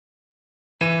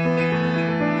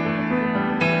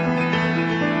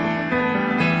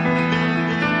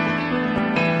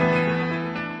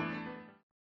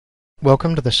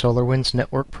Welcome to the SolarWinds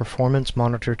Network Performance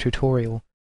Monitor tutorial.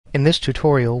 In this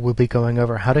tutorial, we'll be going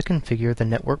over how to configure the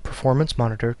Network Performance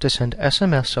Monitor to send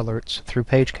SMS alerts through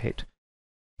PageGate.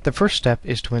 The first step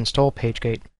is to install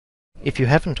PageGate. If you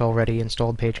haven't already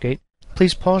installed PageGate,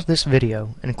 please pause this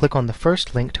video and click on the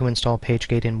first link to install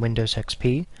PageGate in Windows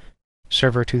XP,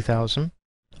 Server 2000,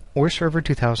 or Server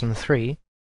 2003,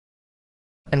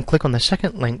 and click on the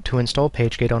second link to install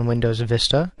PageGate on Windows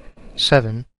Vista,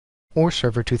 7, or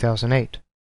Server 2008.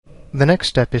 The next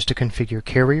step is to configure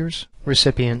carriers,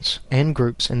 recipients, and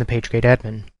groups in the PageGate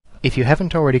admin. If you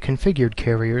haven't already configured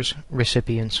carriers,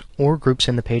 recipients, or groups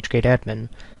in the PageGate admin,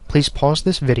 please pause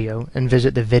this video and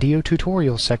visit the video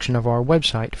tutorials section of our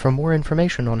website for more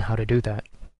information on how to do that.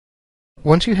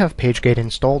 Once you have PageGate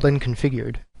installed and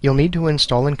configured, you'll need to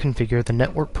install and configure the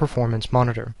Network Performance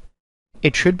Monitor.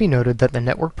 It should be noted that the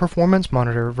Network Performance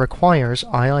Monitor requires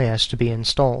IIS to be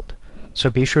installed, so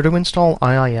be sure to install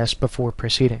IIS before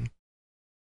proceeding.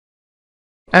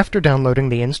 After downloading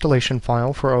the installation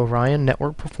file for Orion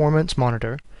Network Performance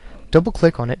Monitor,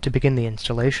 double-click on it to begin the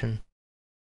installation.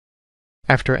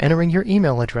 After entering your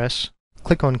email address,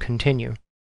 click on Continue.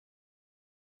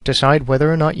 Decide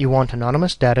whether or not you want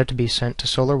anonymous data to be sent to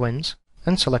SolarWinds,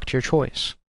 and select your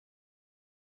choice.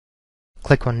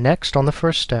 Click on Next on the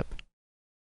first step.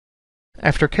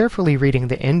 After carefully reading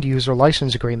the End-User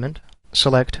License Agreement,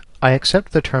 select I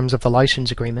accept the terms of the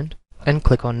license agreement, and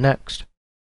click on Next.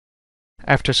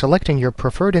 After selecting your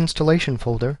preferred installation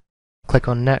folder, click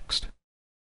on Next.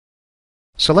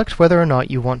 Select whether or not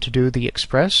you want to do the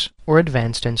Express or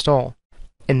Advanced install.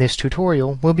 In this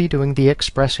tutorial, we'll be doing the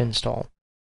Express install.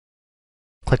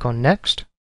 Click on Next,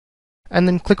 and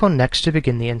then click on Next to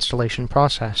begin the installation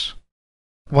process.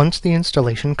 Once the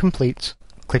installation completes,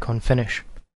 click on Finish.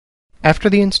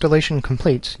 After the installation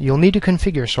completes, you'll need to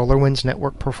configure SolarWinds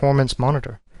Network Performance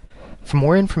Monitor. For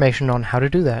more information on how to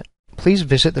do that, please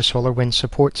visit the SolarWinds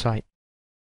support site.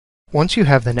 Once you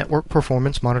have the Network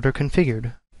Performance Monitor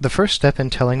configured, the first step in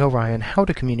telling Orion how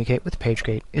to communicate with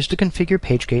PageGate is to configure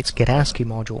PageGate's GetASCII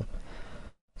module.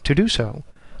 To do so,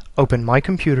 open My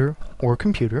Computer or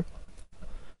Computer,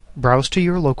 browse to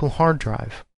your local hard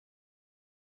drive,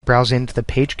 browse into the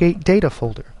PageGate data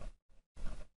folder,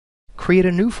 create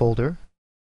a new folder,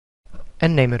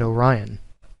 and name it Orion.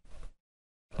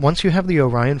 Once you have the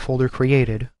Orion folder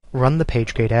created, run the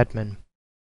PageGate admin.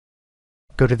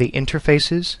 Go to the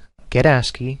Interfaces,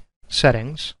 GetASCII,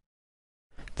 Settings,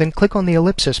 then click on the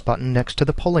ellipsis button next to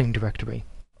the polling directory.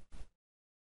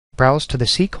 Browse to the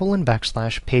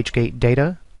 /PageGate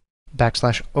data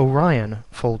 /Orion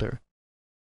folder.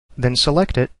 Then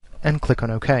select it and click on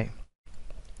OK.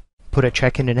 Put a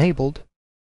check in Enabled,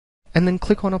 and then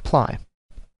click on Apply.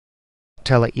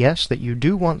 Tell it yes that you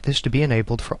do want this to be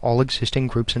enabled for all existing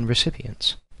groups and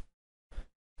recipients.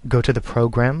 Go to the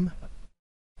Program,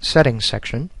 Settings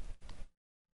section.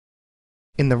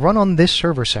 In the Run on this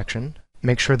server section,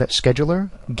 make sure that Scheduler,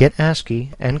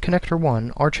 GetASCII, and Connector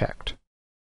 1 are checked.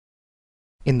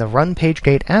 In the Run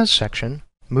PageGate As section,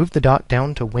 move the dot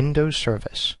down to Windows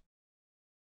Service.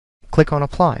 Click on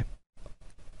Apply.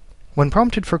 When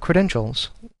prompted for credentials,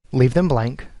 leave them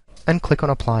blank and click on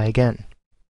Apply again.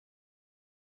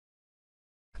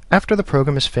 After the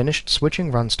program is finished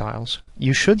switching run styles,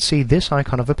 you should see this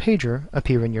icon of a pager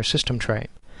appear in your system tray.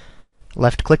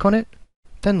 Left-click on it,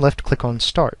 then left-click on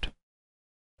Start,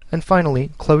 and finally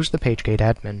close the PageGate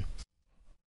admin.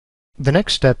 The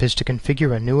next step is to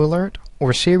configure a new alert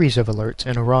or series of alerts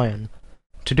in Orion.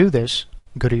 To do this,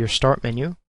 go to your Start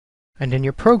menu, and in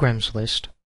your Programs list,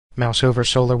 mouse over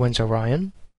SolarWinds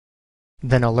Orion,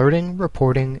 then Alerting,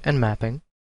 Reporting, and Mapping,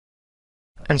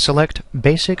 and select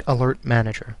Basic Alert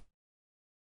Manager.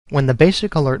 When the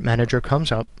Basic Alert Manager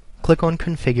comes up, click on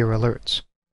Configure Alerts.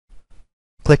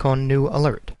 Click on New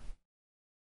Alert.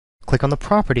 Click on the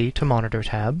Property to Monitor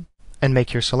tab, and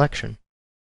make your selection.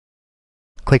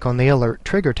 Click on the Alert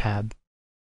Trigger tab.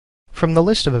 From the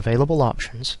list of available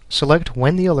options, select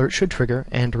when the alert should trigger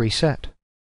and reset.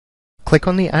 Click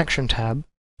on the Action tab,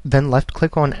 then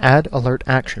left-click on Add Alert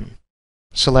Action.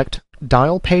 Select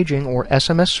Dial Paging or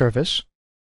SMS Service,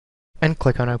 and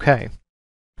click on OK.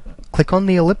 Click on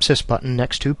the ellipsis button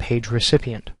next to Page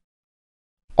Recipient.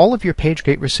 All of your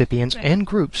PageGate recipients and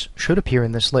groups should appear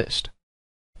in this list.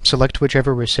 Select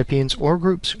whichever recipients or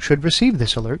groups should receive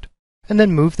this alert, and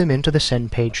then move them into the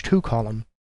Send Page To column.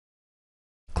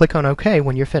 Click on OK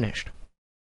when you're finished.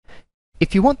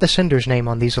 If you want the sender's name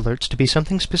on these alerts to be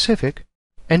something specific,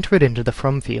 enter it into the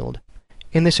From field.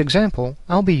 In this example,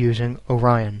 I'll be using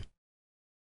Orion.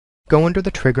 Go under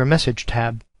the Trigger Message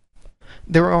tab.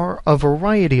 There are a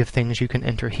variety of things you can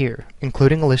enter here,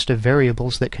 including a list of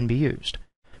variables that can be used.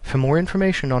 For more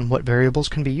information on what variables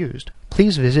can be used,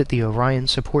 please visit the Orion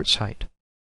support site.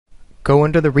 Go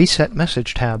under the Reset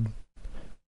Message tab.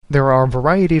 There are a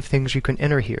variety of things you can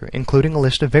enter here, including a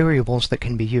list of variables that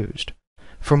can be used.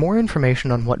 For more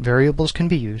information on what variables can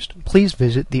be used, please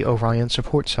visit the Orion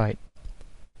support site.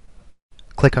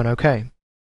 Click on OK.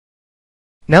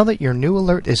 Now that your new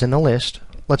alert is in the list,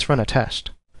 let's run a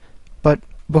test. But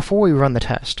before we run the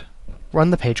test, run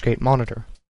the PageGate monitor.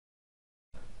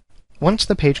 Once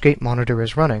the PageGate monitor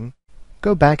is running,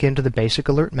 go back into the Basic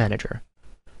Alert Manager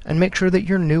and make sure that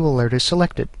your new alert is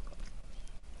selected.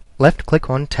 Left-click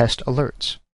on Test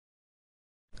Alerts.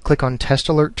 Click on Test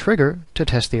Alert Trigger to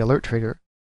test the alert trigger,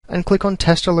 and click on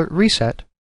Test Alert Reset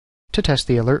to test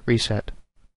the alert reset.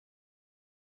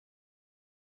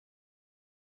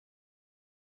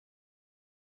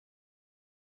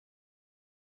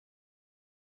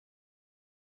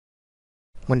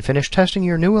 When finished testing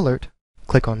your new alert,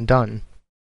 click on Done,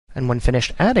 and when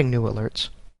finished adding new alerts,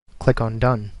 click on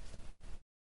Done.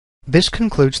 This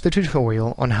concludes the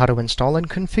tutorial on how to install and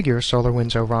configure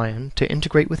SolarWinds Orion to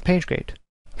integrate with PageGate.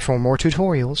 For more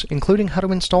tutorials, including how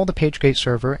to install the PageGate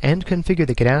server and configure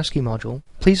the GetAscII module,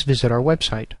 please visit our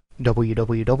website,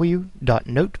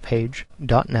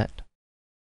 www.notepage.net.